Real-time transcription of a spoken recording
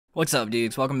What's up,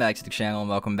 dudes? Welcome back to the channel and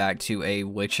welcome back to a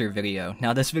Witcher video.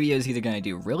 Now, this video is either going to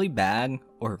do really bad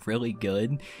or really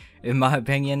good, in my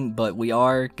opinion, but we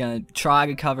are going to try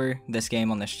to cover this game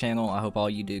on this channel. I hope all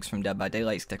you dudes from Dead by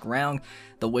Daylight stick around.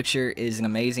 The Witcher is an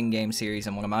amazing game series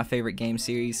and one of my favorite game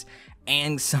series,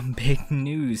 and some big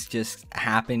news just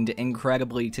happened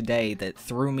incredibly today that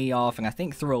threw me off and I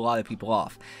think threw a lot of people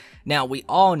off. Now, we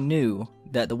all knew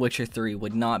that The Witcher 3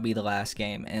 would not be the last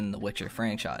game in the Witcher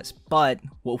franchise, but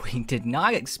what we did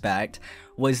not expect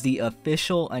was the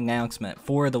official announcement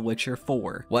for The Witcher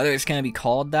 4. Whether it's going to be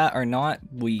called that or not,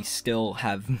 we still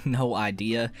have no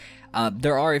idea.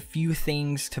 There are a few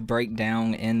things to break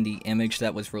down in the image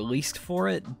that was released for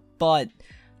it, but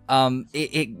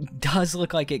it does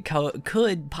look like it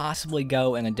could possibly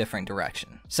go in a different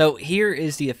direction. So here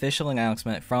is the official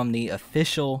announcement from the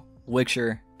official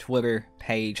Witcher Twitter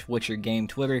page, Witcher Game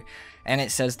Twitter, and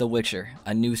it says The Witcher,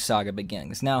 a new saga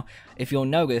begins. Now, if you'll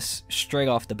notice, straight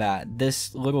off the bat,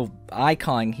 this little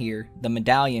icon here, the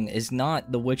medallion, is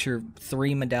not the Witcher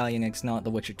 3 medallion, it's not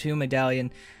the Witcher 2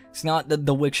 medallion, it's not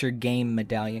the Witcher game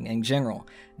medallion in general.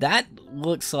 That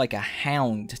looks like a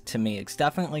hound to me. It's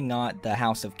definitely not the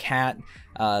House of Cat,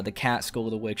 the Cat School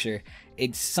of the Witcher.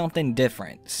 It's something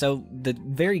different. So the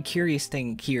very curious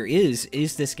thing here is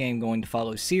this game going to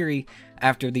follow Ciri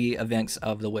after the events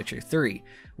of The Witcher 3?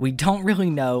 We don't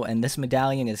really know, and this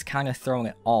medallion is kind of throwing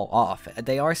it all off.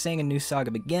 They are saying a new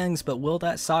saga begins, but will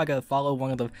that saga follow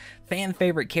one of the fan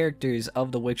favorite characters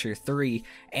of The Witcher 3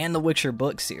 and the Witcher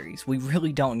book series? We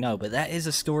really don't know, but that is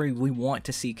a story we want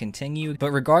to see continued.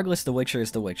 But regardless, The Witcher is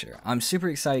The Witcher. I'm super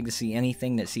excited to see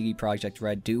anything that CD Projekt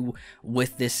Red do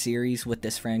with this series, with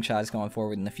this franchise going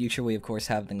forward in the future. We of course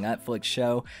have the Netflix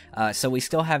show, so we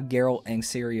still have Geralt and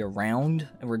Ciri around,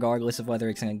 regardless of whether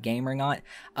it's in a game or not.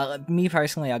 Me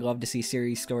personally, I'd love to see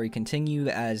Ciri's story continue,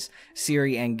 as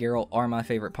Ciri and Geralt are my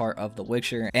favorite part of The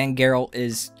Witcher, and Geralt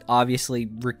is obviously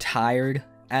retired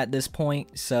at this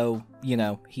point, so, you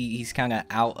know, he's kind of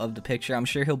out of the picture. I'm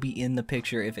sure he'll be in the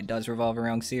picture if it does revolve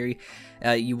around Ciri.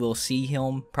 You will see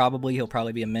him, probably. He'll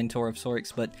probably be a mentor of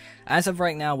sorts, but as of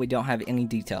right now, we don't have any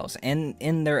details. And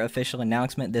in their official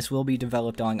announcement, this will be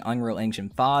developed on Unreal Engine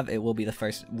 5. It will be the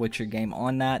first Witcher game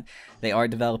on that. They are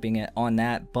developing it on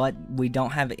that, but we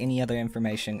don't have any other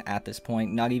information at this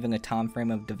point, not even a time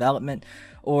frame of development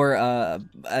or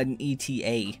an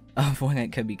ETA of when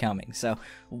it could be coming. So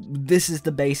this is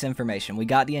the base information. We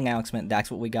got the announcement. That's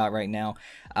what we got right now.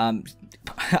 I'm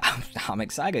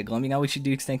excited. Let me know what you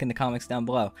dudes think in the comments down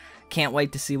below. Can't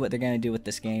wait to see what they're going to do with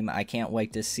this game. I can't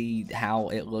wait to see how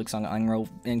it looks on Unreal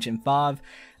Engine 5.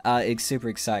 It's super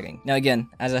exciting. Now again,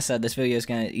 as I said, this video is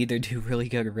going to either do really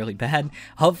good or really bad.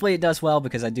 Hopefully it does well,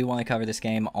 because I do want to cover this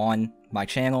game on my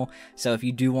channel. So if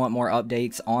you do want more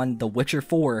updates on The Witcher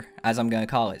 4, as I'm going to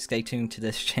call it, stay tuned to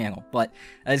this channel. But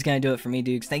that is going to do it for me,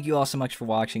 dudes. Thank you all so much for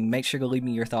watching. Make sure to leave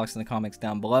me your thoughts in the comments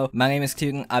down below. My name is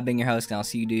Tootin. I've been your host, and I'll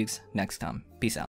see you dudes next time. Peace out.